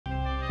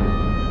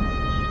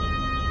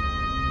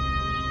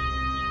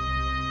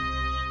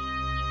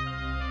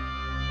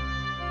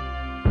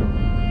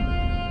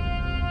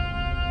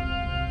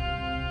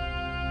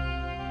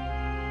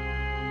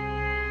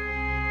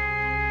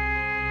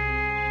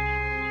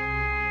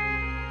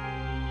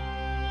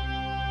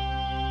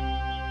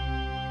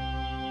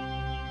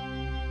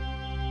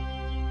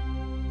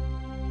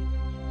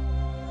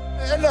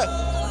You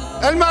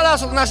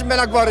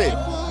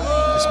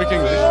speak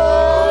English?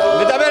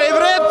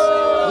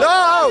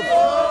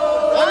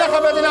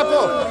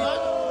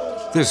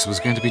 This was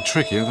going to be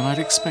trickier than I'd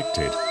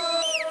expected.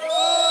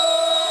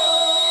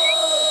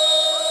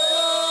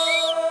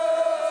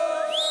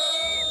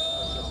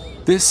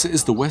 This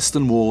is the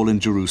Western Wall in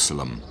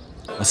Jerusalem,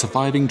 a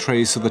surviving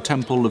trace of the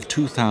temple of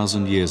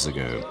 2,000 years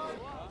ago.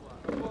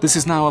 This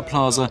is now a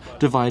plaza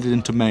divided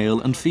into male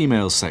and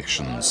female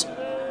sections.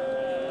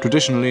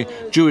 Traditionally,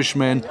 Jewish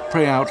men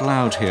pray out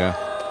loud here,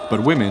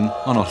 but women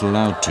are not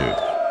allowed to.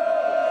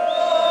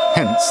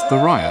 Hence the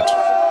riot.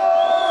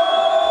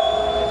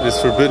 It is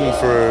forbidden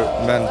for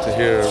men to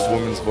hear a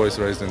woman's voice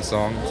raised in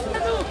song,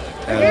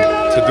 and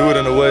to do it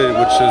in a way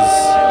which is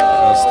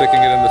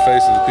sticking it in the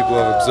faces of people who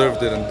have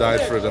observed it and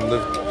died for it and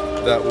lived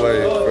that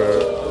way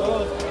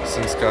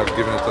since God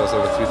given it to us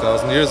over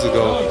 3,000 years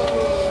ago,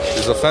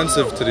 is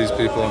offensive to these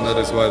people, and that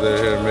is why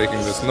they're here making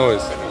this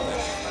noise.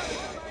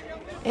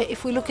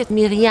 If we look at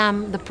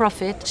Miriam, the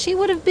prophet, she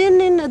would have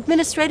been in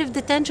administrative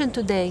detention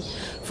today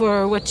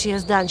for what she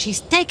has done.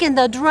 She's taken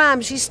the drum,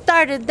 she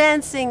started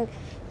dancing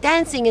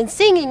and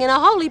singing in a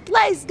holy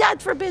place.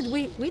 God forbid,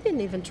 we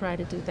didn't even try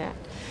to do that.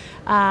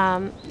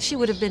 She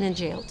would have been in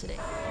jail today.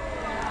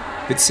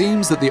 It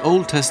seems that the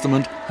Old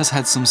Testament has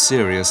had some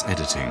serious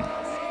editing.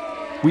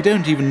 We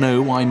don't even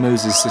know why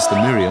Moses' sister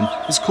Miriam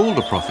is called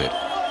a prophet.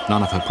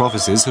 None of her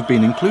prophecies have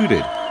been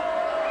included.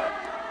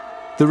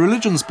 The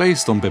religions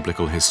based on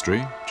biblical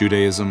history,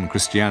 Judaism,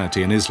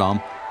 Christianity and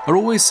Islam, are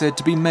always said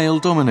to be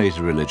male-dominated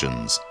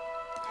religions.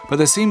 But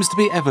there seems to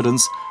be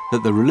evidence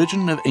that the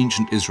religion of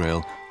ancient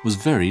Israel was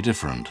very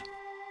different.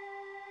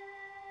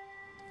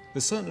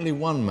 There's certainly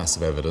one mass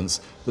of evidence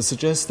that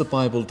suggests the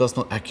Bible does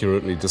not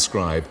accurately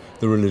describe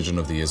the religion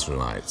of the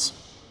Israelites.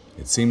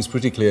 It seems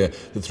pretty clear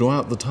that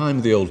throughout the time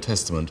of the Old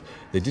Testament,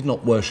 they did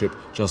not worship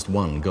just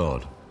one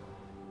God.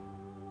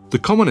 The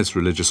commonest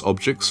religious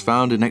objects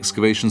found in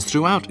excavations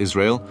throughout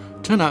Israel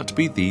turn out to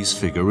be these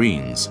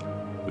figurines,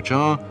 which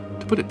are,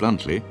 to put it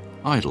bluntly,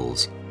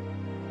 idols.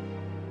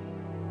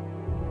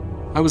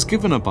 I was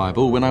given a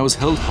Bible when I was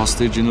held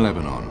hostage in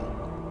Lebanon.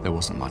 There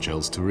wasn't much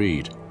else to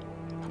read.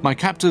 My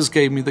captors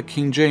gave me the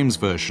King James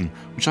Version,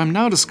 which I'm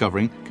now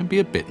discovering can be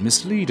a bit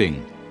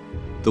misleading.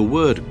 The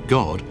word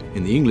God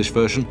in the English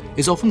version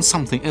is often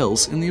something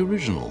else in the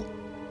original.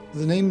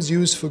 The names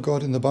used for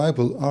God in the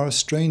Bible are a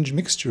strange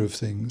mixture of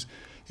things.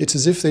 It's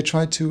as if they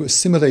tried to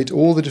assimilate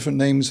all the different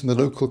names from the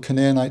local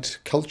Canaanite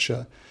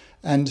culture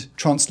and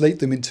translate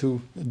them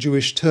into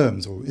Jewish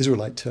terms or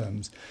Israelite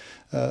terms.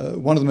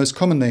 One of the most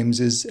common names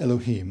is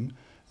Elohim,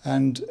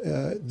 and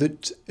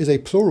that is a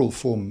plural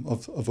form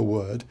of a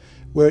word,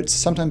 where it's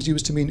sometimes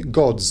used to mean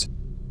gods.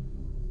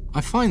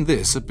 I find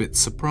this a bit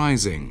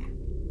surprising.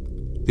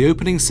 The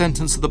opening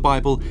sentence of the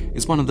Bible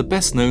is one of the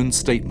best-known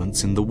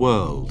statements in the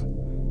world.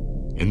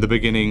 In the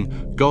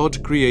beginning,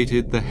 God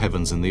created the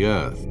heavens and the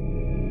earth.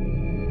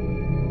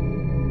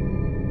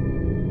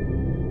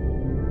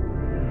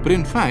 But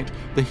in fact,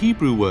 the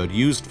Hebrew word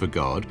used for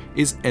God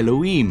is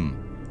Elohim,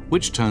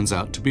 which turns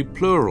out to be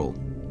plural.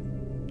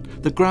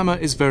 The grammar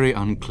is very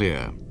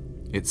unclear.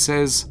 It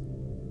says,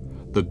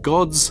 "The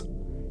gods,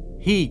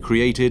 He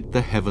created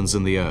the heavens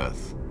and the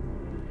earth."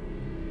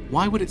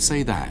 Why would it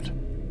say that?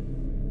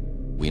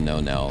 We know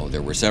now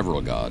there were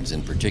several gods,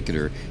 in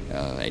particular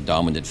a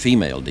dominant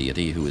female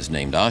deity who is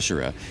named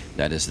Asherah.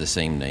 That is the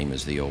same name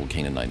as the old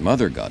Canaanite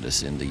mother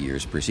goddess in the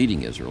years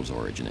preceding Israel's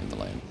origin in the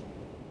land.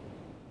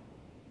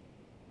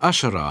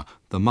 Asherah,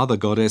 the mother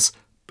goddess,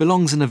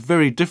 belongs in a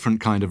very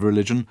different kind of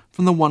religion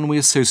from the one we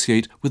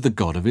associate with the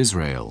God of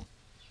Israel.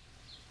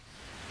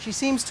 She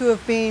seems to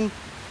have been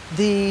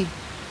the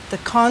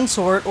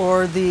consort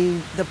or the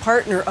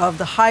partner of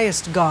the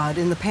highest god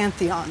in the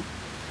pantheon.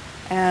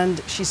 And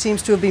she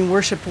seems to have been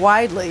worshipped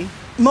widely.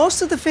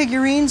 Most of the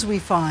figurines we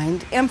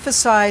find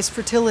emphasize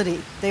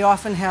fertility. They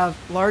often have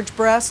large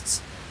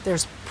breasts,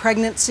 there's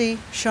pregnancy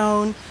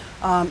shown,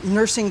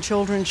 nursing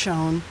children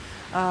shown.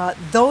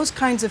 Those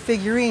kinds of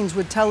figurines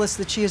would tell us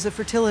that she is a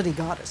fertility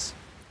goddess.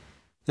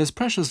 There's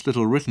precious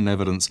little written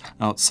evidence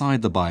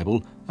outside the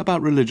Bible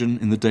about religion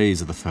in the days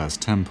of the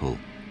First Temple.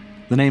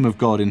 The name of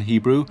God in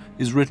Hebrew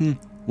is written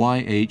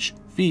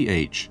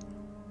YHVH.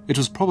 It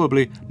was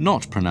probably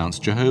not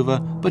pronounced Jehovah,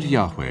 but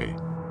Yahweh.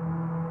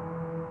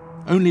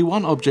 Only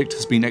one object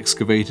has been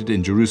excavated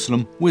in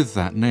Jerusalem with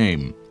that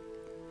name.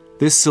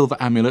 This silver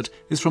amulet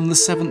is from the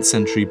 7th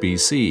century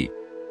BC.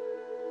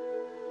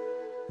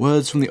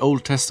 Words from the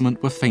Old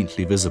Testament were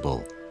faintly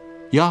visible.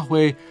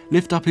 Yahweh,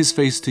 lift up his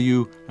face to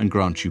you and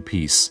grant you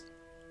peace.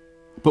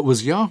 But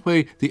was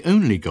Yahweh the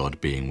only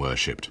God being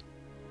worshipped?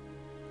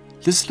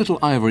 This little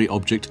ivory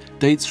object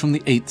dates from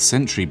the 8th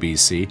century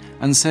BC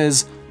and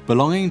says,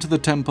 belonging to the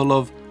temple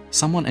of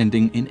someone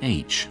ending in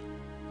H.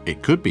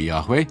 It could be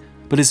Yahweh,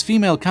 but his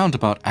female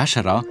counterpart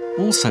Asherah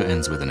also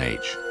ends with an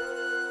H.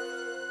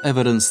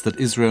 Evidence that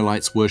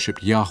Israelites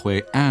worshipped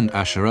Yahweh and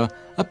Asherah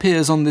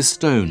appears on this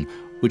stone,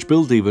 which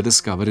Bill Deaver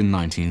discovered in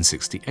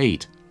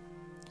 1968.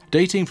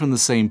 Dating from the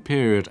same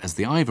period as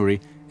the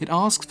ivory, it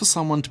asks for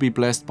someone to be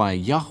blessed by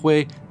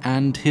Yahweh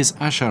and his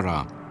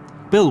Asherah.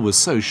 Bill was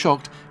so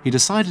shocked, he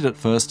decided at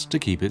first to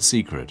keep it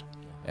secret.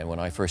 And when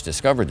I first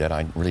discovered that,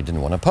 I really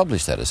didn't want to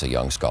publish that as a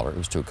young scholar. It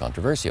was too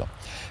controversial.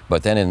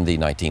 But then in the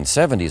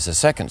 1970s, a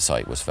second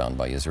site was found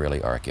by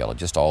Israeli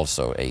archaeologists,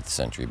 also 8th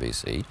century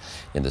BC,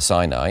 in the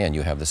Sinai, and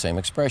you have the same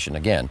expression.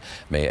 Again,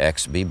 may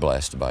X be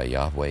blessed by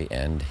Yahweh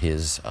and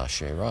his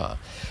Asherah.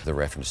 The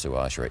reference to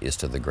Asherah is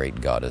to the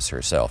great goddess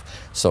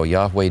herself. So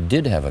Yahweh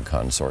did have a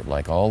consort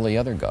like all the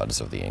other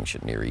gods of the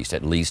ancient Near East,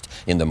 at least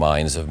in the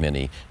minds of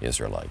many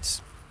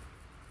Israelites.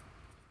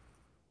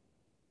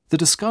 The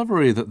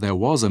discovery that there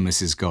was a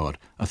Mrs. God,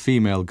 a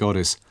female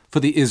goddess, for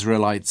the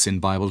Israelites in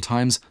Bible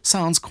times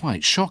sounds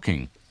quite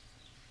shocking.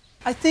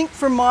 I think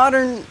for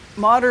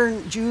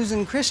modern Jews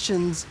and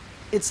Christians,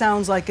 it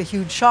sounds like a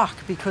huge shock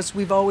because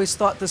we've always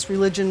thought this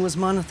religion was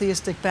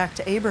monotheistic back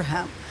to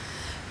Abraham.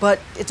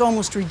 But it's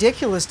almost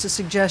ridiculous to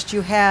suggest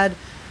you had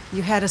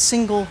a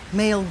single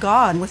male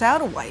god without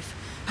a wife.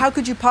 How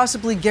could you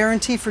possibly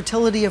guarantee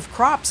fertility of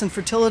crops and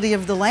fertility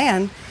of the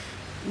land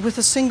with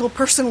a single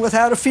person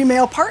without a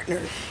female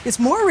partner? It's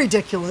more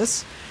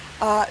ridiculous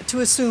to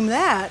assume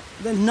that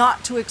than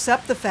not to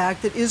accept the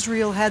fact that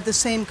Israel had the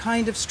same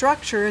kind of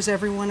structure as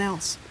everyone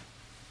else.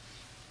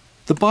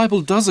 The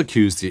Bible does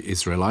accuse the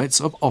Israelites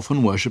of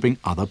often worshipping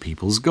other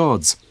people's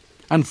gods,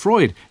 and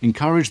Freud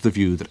encouraged the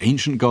view that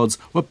ancient gods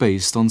were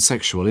based on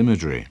sexual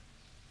imagery.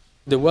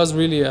 There was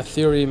really a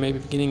theory, maybe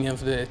beginning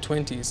of the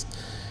 20s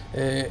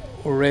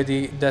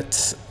already,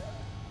 that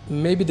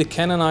maybe the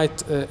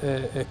Canaanite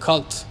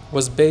cult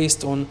was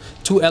based on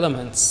two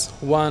elements.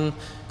 One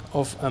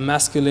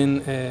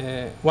masculine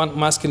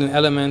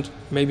element,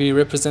 maybe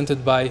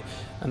represented by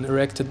an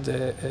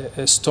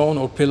erected stone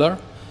or pillar,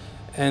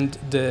 and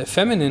the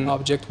feminine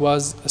object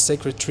was a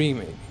sacred tree,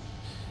 maybe.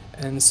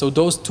 And so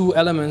those two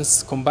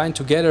elements combined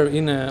together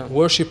in a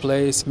worship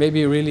place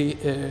maybe really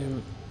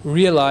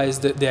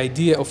realized the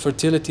idea of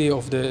fertility,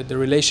 of the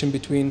relation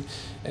between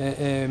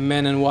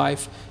man and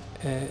wife.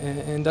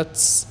 And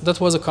that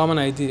was a common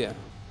idea.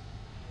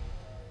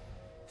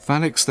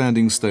 Phallic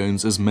standing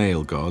stones as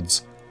male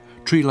gods,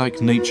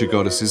 tree-like nature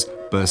goddesses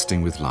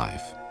bursting with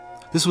life.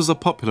 This was a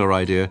popular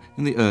idea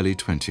in the early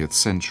 20th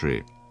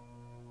century.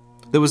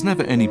 There was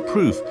never any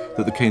proof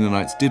that the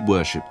Canaanites did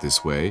worship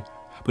this way,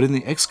 but in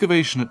the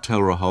excavation at Tel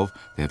Rehov,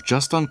 they have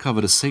just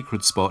uncovered a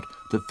sacred spot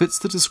that fits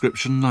the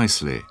description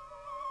nicely.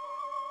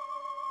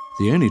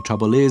 The only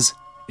trouble is,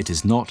 it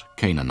is not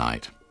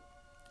Canaanite.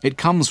 It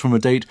comes from a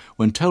date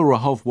when Tel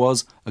Rehov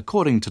was,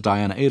 according to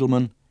Diana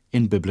Edelman,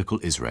 in biblical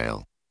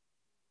Israel.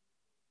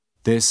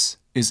 This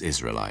is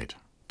Israelite.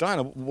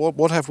 Diana,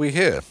 what have we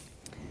here?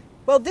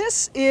 Well,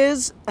 this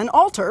is an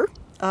altar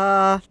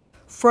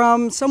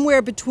from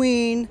somewhere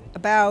between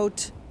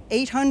about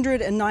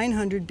 800 and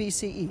 900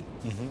 BCE.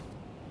 Mm-hmm.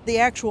 The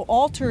actual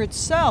altar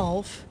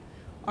itself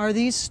are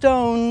these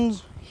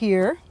stones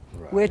here,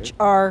 right, which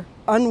are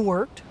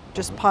unworked,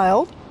 just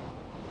piled.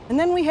 And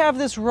then we have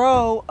this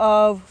row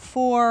of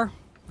 4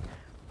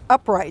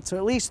 uprights, or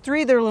at least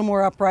 3 that are a little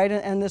more upright,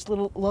 and this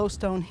little low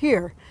stone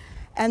here.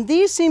 And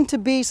these seem to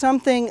be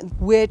something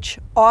which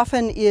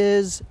often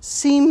is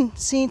seen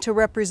to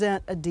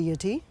represent a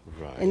deity.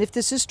 Right. And if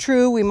this is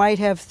true, we might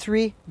have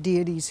 3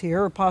 deities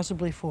here, or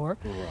possibly 4.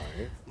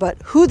 Right. But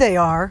who they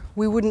are,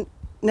 we wouldn't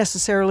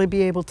necessarily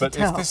be able to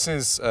tell. But if this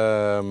is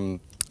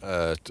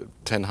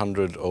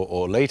 1000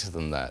 or later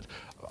than that,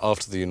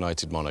 after the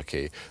United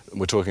Monarchy,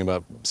 we're talking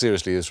about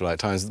seriously Israelite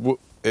times,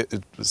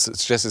 it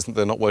suggests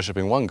they're not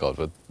worshipping one god,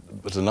 but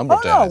a number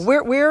of deities.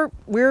 No,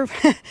 we're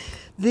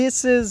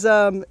this is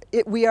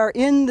we are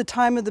in the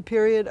time of the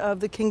period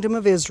of the Kingdom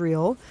of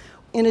Israel.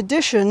 In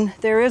addition,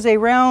 there is a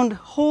round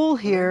hole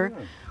here,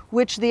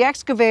 which the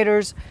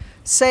excavators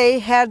say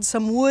had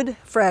some wood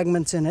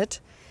fragments in it,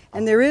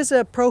 and there is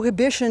a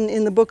prohibition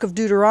in the book of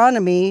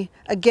Deuteronomy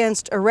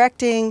against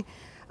erecting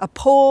a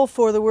pole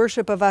for the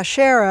worship of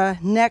Asherah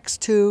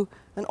next to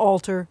an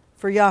altar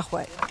for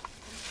Yahweh.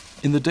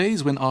 In the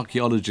days when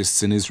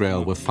archaeologists in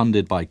Israel were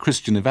funded by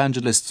Christian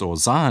evangelists or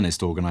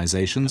Zionist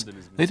organizations,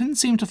 they didn't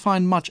seem to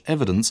find much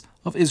evidence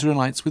of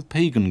Israelites with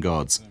pagan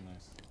gods.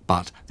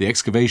 But the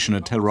excavation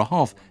at Tel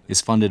Rehov is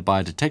funded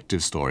by a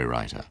detective story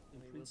writer.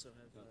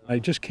 I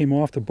just came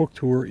off the book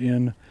tour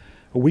in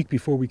a week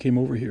before we came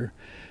over here.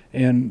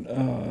 And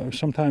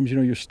sometimes,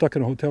 you're stuck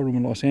in a hotel room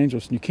in Los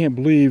Angeles and you can't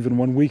believe in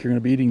 1 week you're going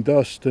to be eating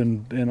dust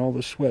and all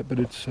this sweat, but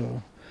it's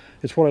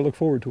what I look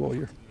forward to all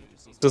year.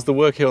 Does the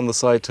work here on the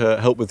site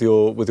help with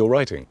your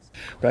writing?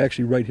 I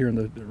actually write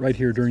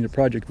here during the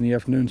project in the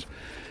afternoons.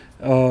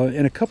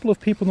 And a couple of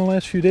people in the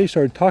last few days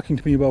started talking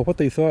to me about what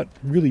they thought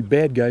really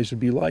bad guys would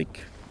be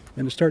like.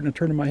 And it's starting to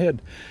turn in my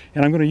head.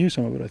 And I'm going to use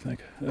some of it, I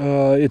think.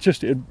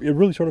 It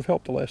really sort of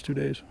helped the last 2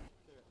 days.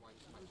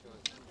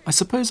 I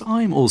suppose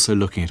I'm also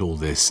looking at all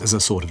this as a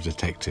sort of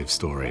detective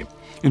story,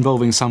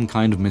 involving some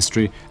kind of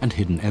mystery and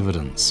hidden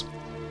evidence.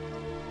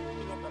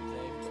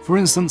 For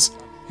instance,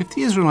 if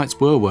the Israelites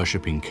were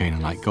worshipping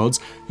Canaanite gods,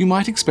 you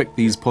might expect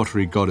these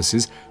pottery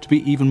goddesses to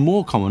be even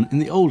more common in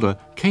the older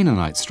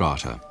Canaanite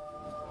strata.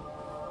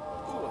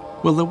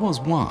 Well, there was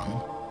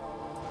one.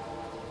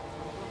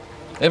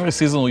 Every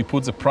season we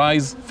put the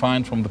prize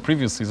find from the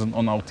previous season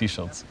on our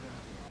t-shirts.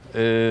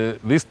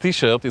 This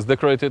t-shirt is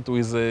decorated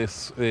with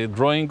a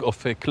drawing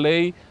of a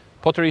clay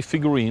pottery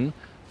figurine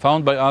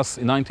found by us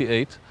in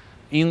 '98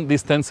 in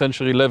this 10th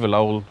century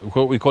level.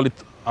 We call it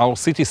our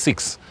City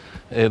 6,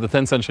 the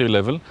 10th century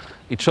level.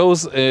 It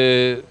shows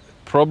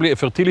probably a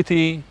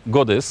fertility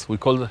goddess. We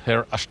call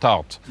her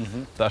Ashtart,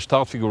 the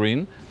Ashtart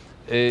figurine.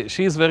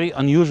 She is very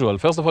unusual.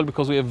 First of all,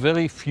 because we have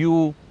very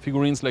few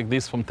figurines like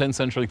this from 10th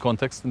century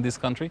context in this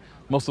country.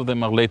 Most of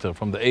them are later,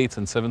 from the 8th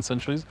and 7th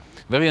centuries.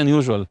 Very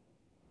unusual.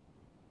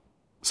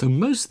 So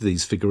most of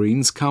these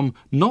figurines come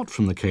not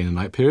from the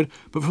Canaanite period,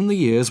 but from the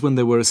years when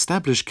there were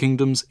established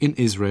kingdoms in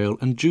Israel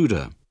and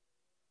Judah.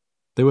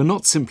 They were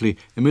not simply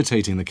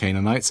imitating the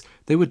Canaanites,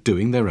 they were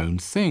doing their own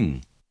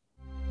thing.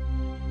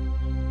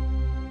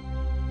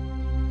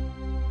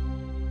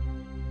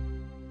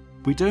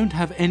 We don't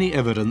have any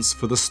evidence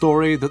for the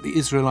story that the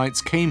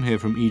Israelites came here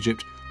from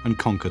Egypt and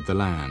conquered the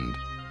land.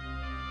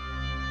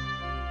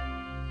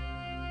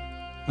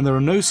 And there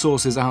are no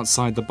sources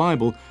outside the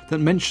Bible that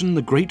mention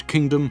the great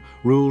kingdom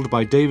ruled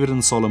by David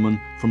and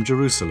Solomon from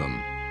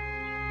Jerusalem.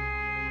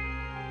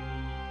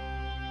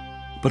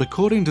 But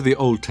according to the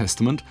Old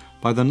Testament,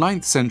 by the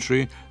 9th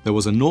century there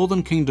was a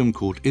northern kingdom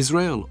called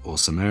Israel or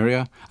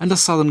Samaria and a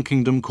southern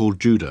kingdom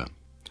called Judah,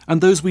 and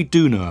those we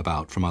do know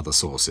about from other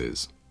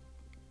sources.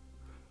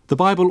 The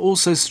Bible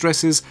also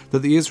stresses that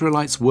the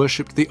Israelites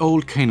worshipped the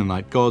old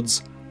Canaanite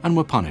gods and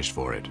were punished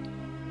for it.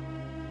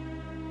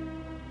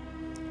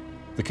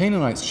 The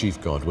Canaanites'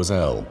 chief god was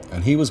El,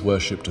 and he was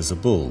worshipped as a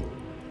bull.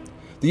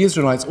 The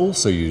Israelites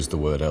also used the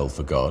word El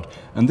for God,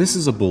 and this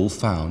is a bull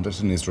found at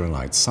an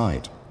Israelite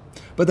site.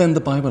 But then the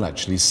Bible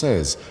actually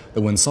says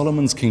that when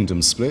Solomon's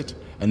kingdom split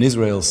and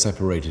Israel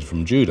separated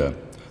from Judah,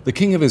 the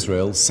king of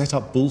Israel set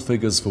up bull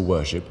figures for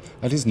worship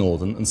at his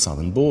northern and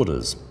southern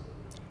borders.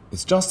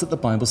 It's just that the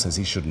Bible says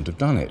he shouldn't have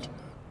done it.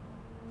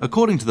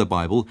 According to the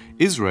Bible,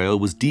 Israel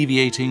was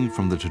deviating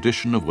from the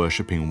tradition of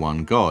worshipping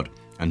one God,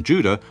 and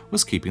Judah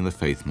was keeping the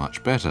faith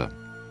much better.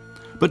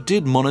 But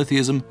did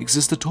monotheism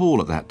exist at all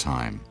at that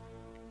time?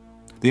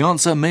 The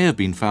answer may have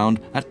been found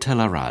at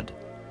Tel Arad.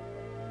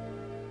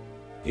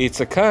 It's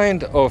a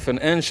kind of an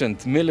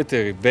ancient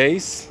military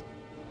base,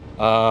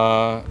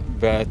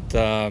 but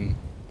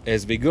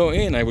as we go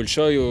in, I will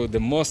show you the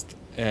most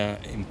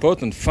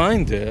important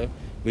find there,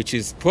 which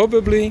is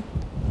probably,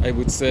 I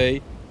would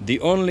say, the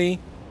only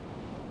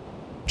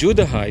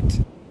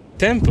Judahite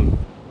temple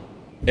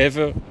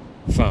ever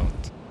found.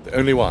 The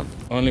only one?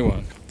 Only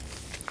one.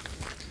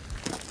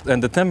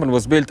 And the temple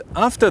was built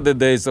after the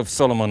days of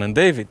Solomon and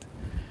David.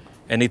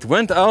 And it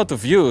went out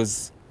of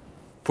use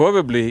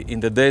probably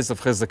in the days of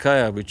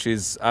Hezekiah, which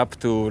is up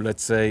to,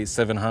 let's say,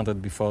 700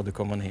 before the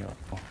Common Era.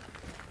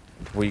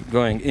 We're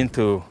going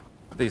into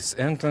this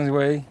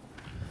entranceway.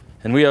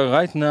 And we are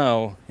right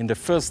now in the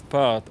first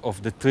part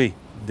of the tree.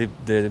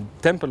 The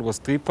temple was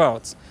 3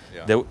 parts.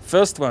 Yeah. The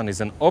first one is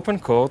an open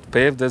court,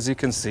 paved as you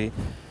can see.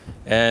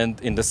 And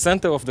in the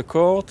center of the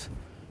court,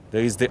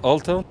 there is the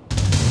altar,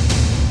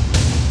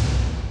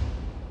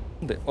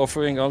 the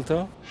offering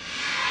altar.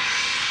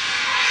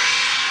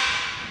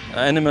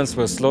 Animals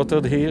were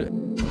slaughtered here.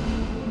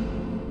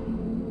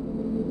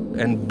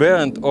 And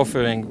burnt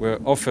offering were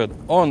offered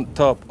on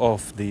top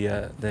of the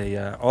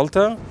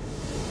altar.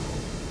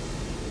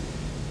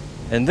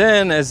 And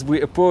then as we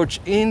approach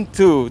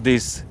into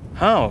this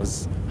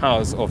house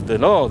of the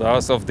Lord,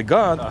 house of the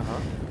God,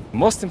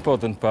 most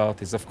important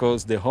part is, of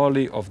course, the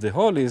Holy of the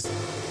Holies.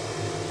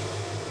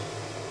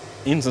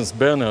 Incense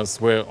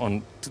burners were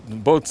on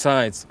both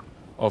sides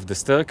of the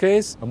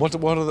staircase. And what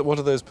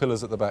are those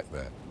pillars at the back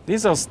there?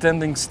 These are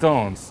standing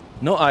stones.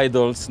 No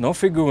idols, no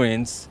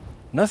figurines,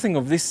 nothing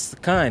of this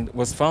kind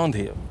was found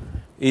here.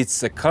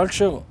 It's a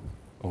culture,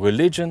 a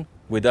religion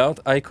without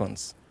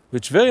icons,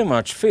 which very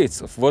much fits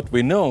of what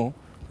we know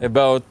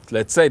about,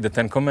 let's say, the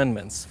 10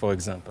 Commandments, for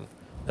example,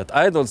 that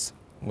idols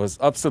was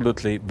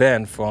absolutely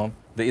banned from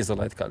the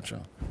Israelite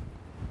culture.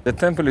 The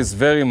temple is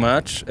very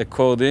much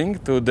according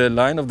to the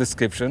line of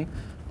description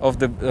of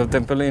the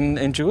temple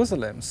in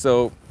Jerusalem.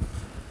 So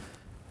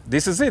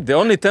this is it. The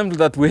only temple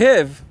that we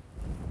have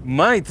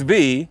might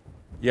be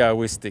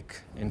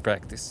Yahwistic in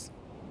practice.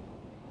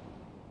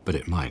 But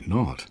it might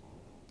not.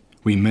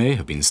 We may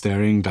have been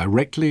staring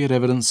directly at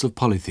evidence of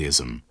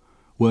polytheism,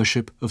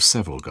 worship of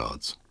several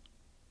gods.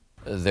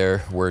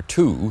 There were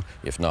 2,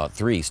 if not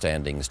 3,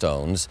 standing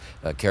stones,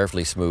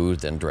 carefully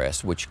smoothed and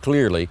dressed, which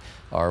clearly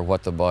are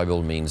what the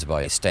Bible means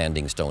by a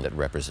standing stone that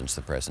represents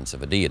the presence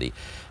of a deity.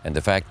 And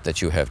the fact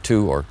that you have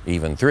 2 or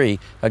even 3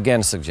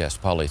 again suggests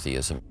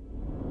polytheism.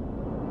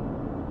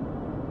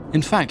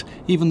 In fact,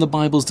 even the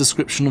Bible's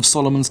description of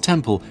Solomon's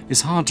temple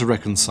is hard to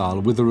reconcile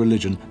with a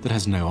religion that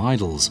has no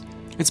idols.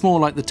 It's more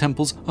like the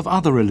temples of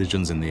other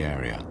religions in the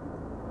area.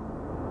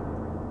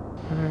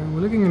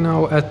 We're looking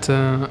now at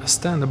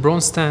a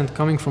bronze stand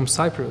coming from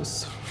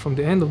Cyprus, from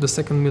the end of the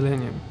 2nd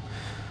millennium.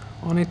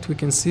 On it we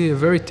can see a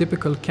very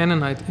typical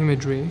Canaanite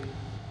imagery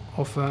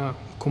of a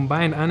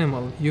combined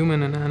animal,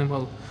 human and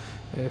animal,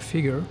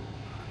 figure,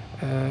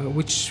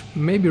 which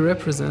maybe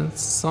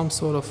represents some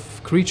sort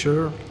of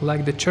creature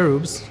like the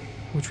cherubs,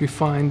 which we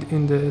find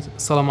in the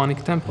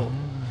Solomonic Temple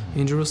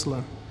in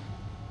Jerusalem.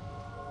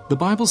 The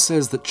Bible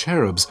says that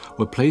cherubs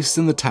were placed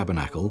in the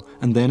tabernacle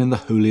and then in the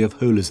Holy of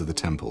Holies of the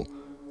temple.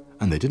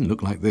 And they didn't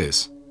look like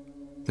this.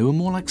 They were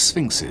more like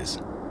sphinxes.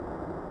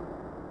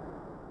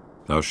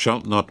 Thou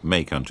shalt not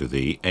make unto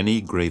thee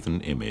any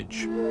graven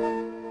image.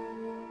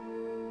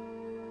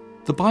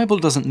 The Bible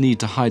doesn't need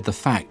to hide the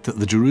fact that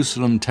the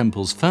Jerusalem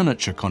temple's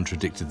furniture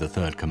contradicted the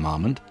third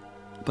commandment,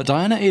 but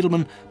Diana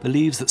Edelman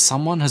believes that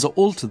someone has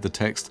altered the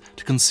text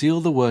to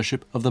conceal the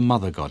worship of the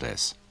mother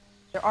goddess.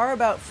 There are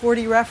about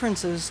 40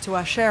 references to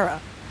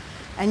Asherah,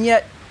 and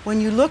yet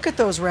when you look at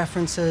those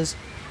references,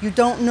 you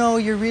don't know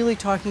you're really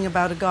talking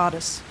about a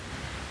goddess.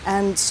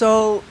 And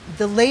so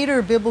the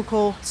later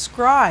biblical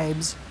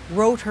scribes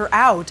wrote her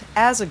out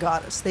as a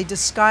goddess. They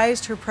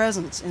disguised her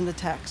presence in the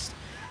text.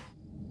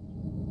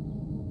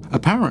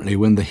 Apparently,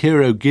 when the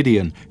hero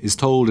Gideon is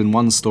told in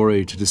one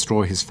story to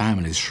destroy his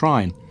family's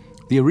shrine,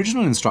 the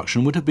original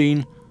instruction would have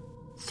been,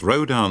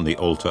 "Throw down the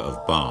altar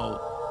of Baal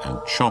and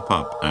chop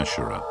up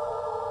Asherah."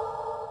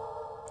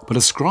 But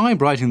a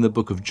scribe writing the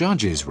book of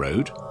Judges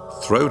wrote,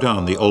 "Throw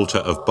down the altar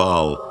of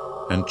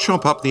Baal and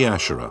chop up the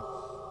Asherah."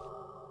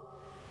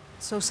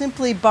 So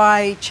simply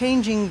by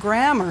changing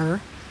grammar,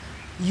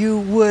 you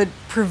would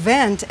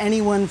prevent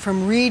anyone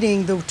from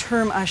reading the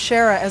term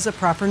Asherah as a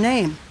proper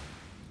name.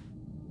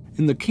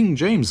 In the King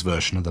James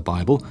Version of the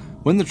Bible,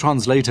 when the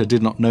translator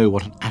did not know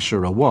what an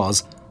Asherah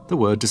was, the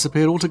word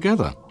disappeared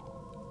altogether.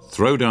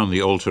 "Throw down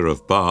the altar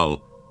of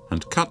Baal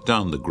and cut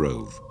down the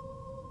grove."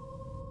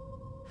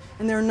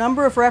 And there are a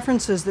number of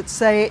references that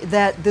say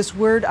that this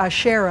word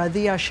Asherah,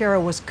 the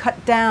Asherah, was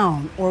cut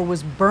down or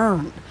was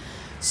burned.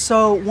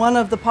 So one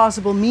of the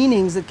possible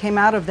meanings that came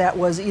out of that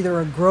was either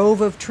a grove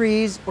of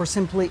trees or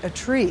simply a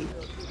tree.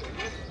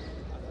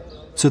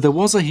 So there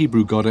was a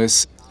Hebrew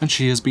goddess, and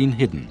she has been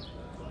hidden.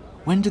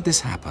 When did this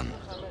happen?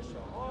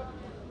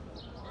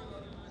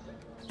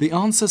 The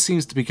answer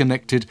seems to be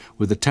connected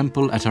with the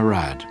temple at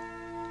Arad,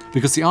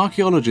 because the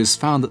archaeologists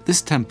found that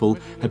this temple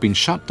had been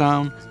shut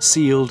down,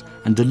 sealed,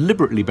 and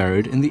deliberately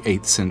buried in the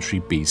 8th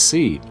century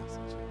BC.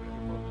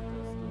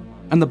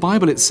 And the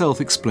Bible itself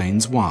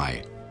explains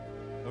why.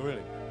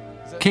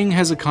 King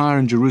Hezekiah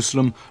in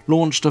Jerusalem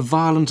launched a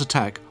violent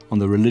attack on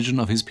the religion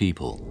of his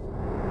people.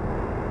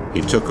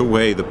 He took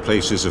away the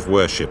places of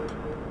worship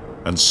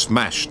and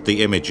smashed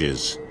the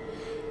images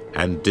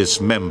and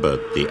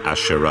dismembered the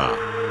Asherah.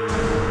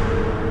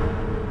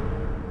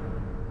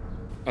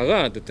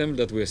 Arad, the temple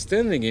that we're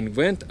standing in,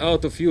 went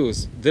out of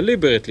use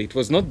deliberately. It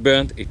was not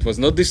burnt, it was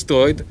not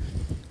destroyed.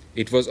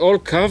 It was all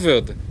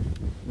covered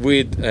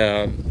with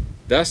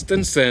dust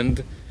and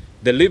sand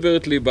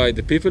deliberately by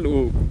the people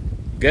who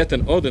get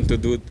an order to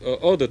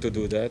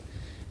do that.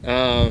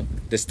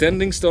 The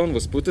standing stone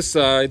was put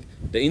aside,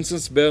 the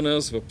incense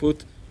burners were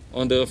put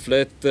on their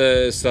flat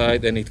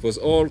side, and it was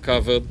all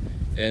covered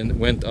and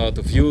went out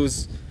of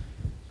use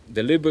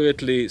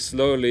deliberately,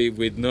 slowly,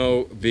 with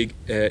no big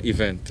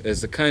event,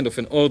 as a kind of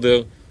an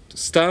order to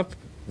stop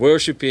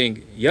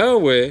worshipping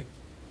Yahweh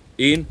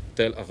in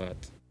Tel Arad.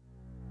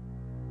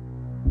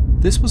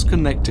 This was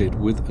connected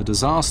with a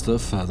disaster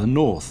further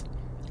north.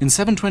 In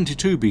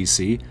 722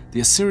 BC, the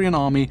Assyrian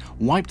army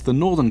wiped the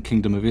northern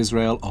kingdom of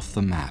Israel off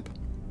the map.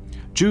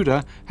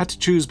 Judah had to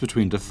choose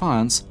between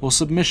defiance or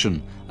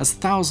submission as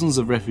thousands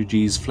of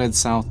refugees fled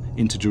south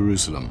into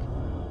Jerusalem.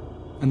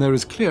 And there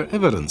is clear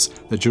evidence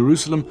that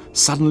Jerusalem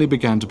suddenly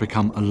began to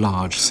become a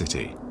large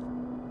city.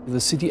 The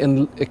city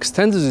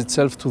extended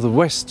itself to the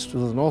west, to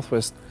the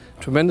northwest,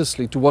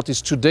 tremendously, to what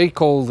is today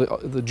called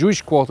the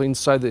Jewish quarter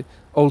inside the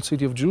old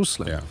city of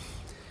Jerusalem.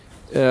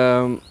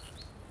 Yeah.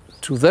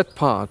 To that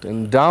part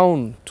and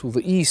down to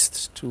the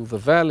east, to the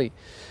valley.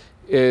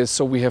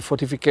 So we have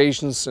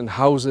fortifications and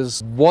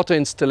houses, water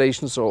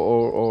installations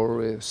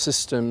or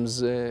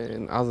systems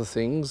and other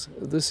things.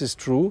 This is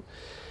true.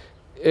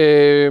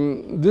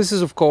 This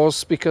is, of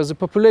course, because the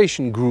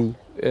population grew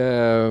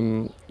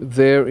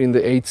there in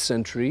the 8th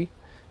century.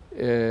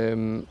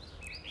 And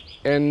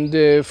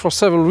for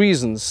several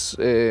reasons.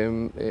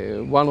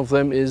 One of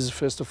them is,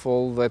 first of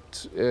all,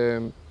 that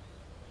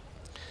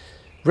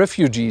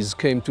refugees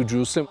came to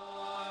Jerusalem.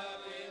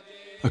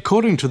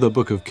 According to the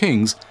Book of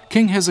Kings,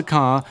 King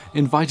Hezekiah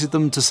invited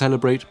them to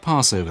celebrate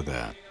Passover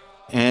there.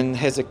 And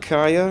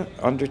Hezekiah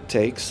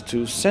undertakes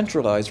to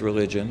centralize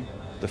religion,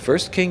 the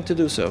first king to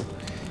do so,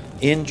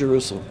 in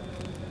Jerusalem.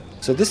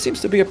 So this seems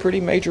to be a pretty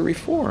major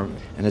reform.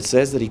 And it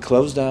says that he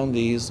closed down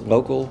these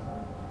local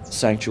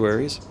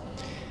sanctuaries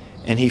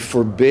and he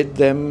forbid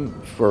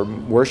them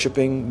from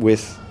worshiping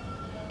with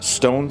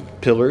stone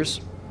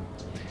pillars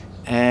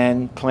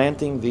and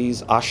planting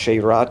these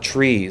Asherah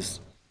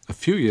trees. A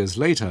few years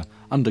later,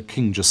 under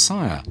King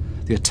Josiah,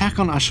 the attack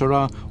on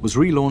Asherah was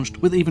relaunched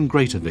with even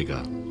greater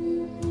vigor.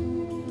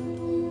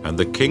 And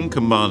the king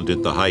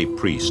commanded the high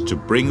priest to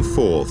bring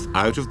forth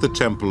out of the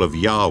temple of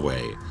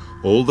Yahweh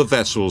all the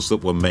vessels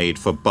that were made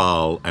for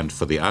Baal and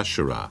for the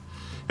Asherah,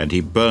 and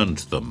he burned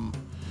them.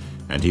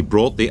 And he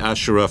brought the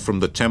Asherah from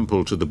the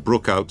temple to the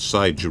brook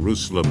outside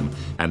Jerusalem,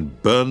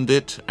 and burned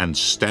it and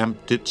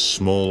stamped it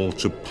small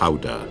to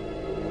powder.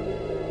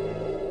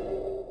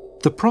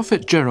 The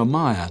prophet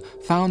Jeremiah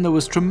found there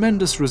was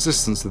tremendous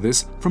resistance to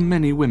this from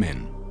many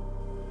women.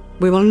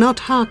 We will not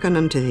hearken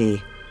unto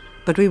thee,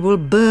 but we will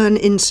burn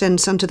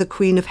incense unto the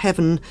Queen of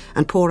Heaven,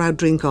 and pour out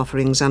drink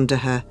offerings unto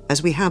her,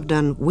 as we have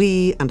done,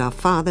 we and our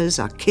fathers,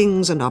 our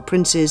kings and our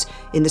princes,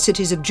 in the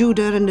cities of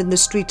Judah and in the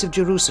streets of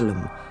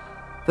Jerusalem.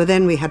 For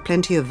then we had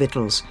plenty of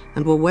victuals,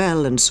 and were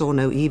well and saw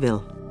no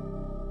evil.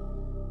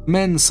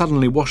 Men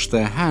suddenly washed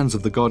their hands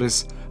of the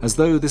goddess as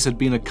though this had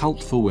been a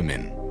cult for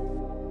women.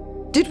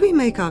 Did we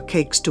make our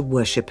cakes to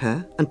worship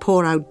her, and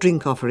pour out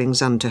drink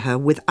offerings unto her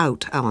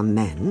without our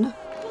men?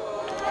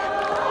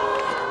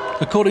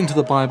 According to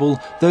the Bible,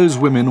 those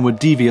women were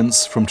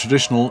deviants from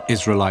traditional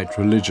Israelite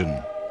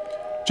religion.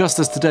 Just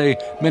as today,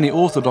 many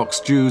Orthodox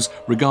Jews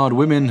regard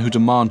women who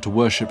demand to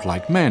worship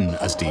like men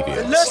as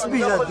deviants. Let's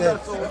be like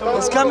that.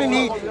 It's coming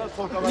here.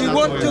 We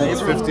want to.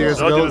 It's 50 years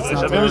ago. It's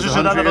not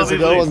 100 years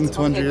ago. It wasn't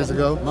 200 years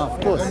ago.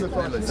 Of course.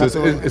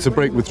 So it's a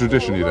break with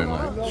tradition you don't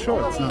like?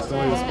 Sure, it's not the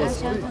way it's supposed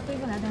to be.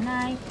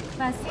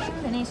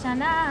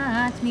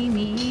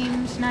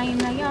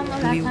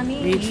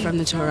 We read from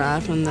the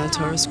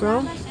Torah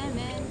scroll,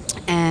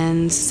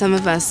 and some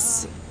of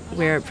us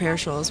wear prayer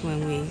shawls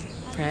when we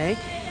pray,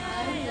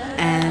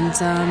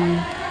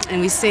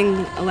 and we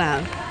sing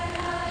aloud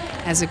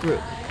as a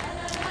group,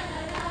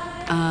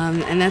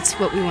 and that's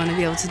what we want to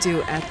be able to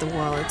do at the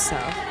wall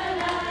itself.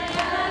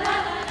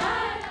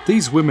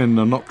 These women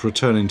are not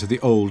returning to the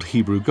old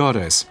Hebrew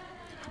goddess,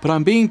 but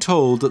I'm being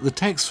told that the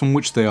text from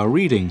which they are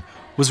reading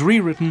was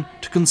rewritten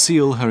to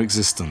conceal her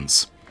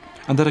existence,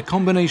 and that a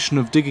combination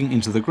of digging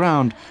into the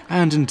ground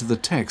and into the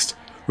text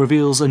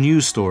reveals a new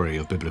story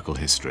of biblical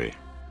history.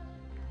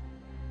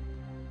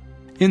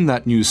 In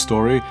that new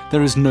story,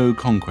 there is no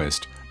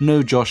conquest,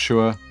 no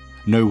Joshua,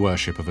 no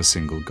worship of a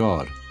single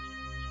god.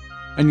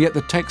 And yet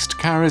the text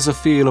carries a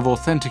feel of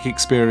authentic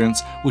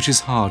experience which is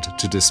hard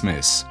to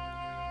dismiss.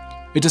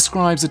 It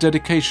describes a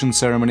dedication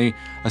ceremony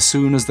as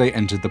soon as they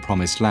entered the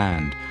Promised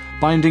Land,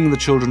 binding the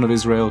children of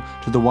Israel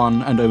to the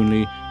one and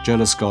only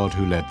jealous God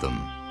who led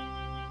them.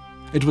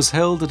 It was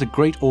held at a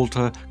great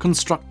altar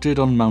constructed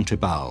on Mount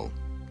Ebal.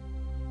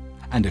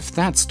 And if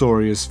that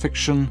story is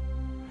fiction,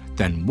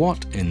 then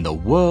what in the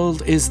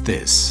world is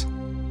this?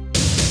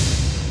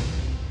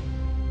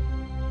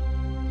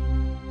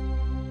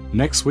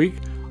 Next week,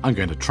 I'm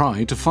going to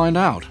try to find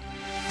out.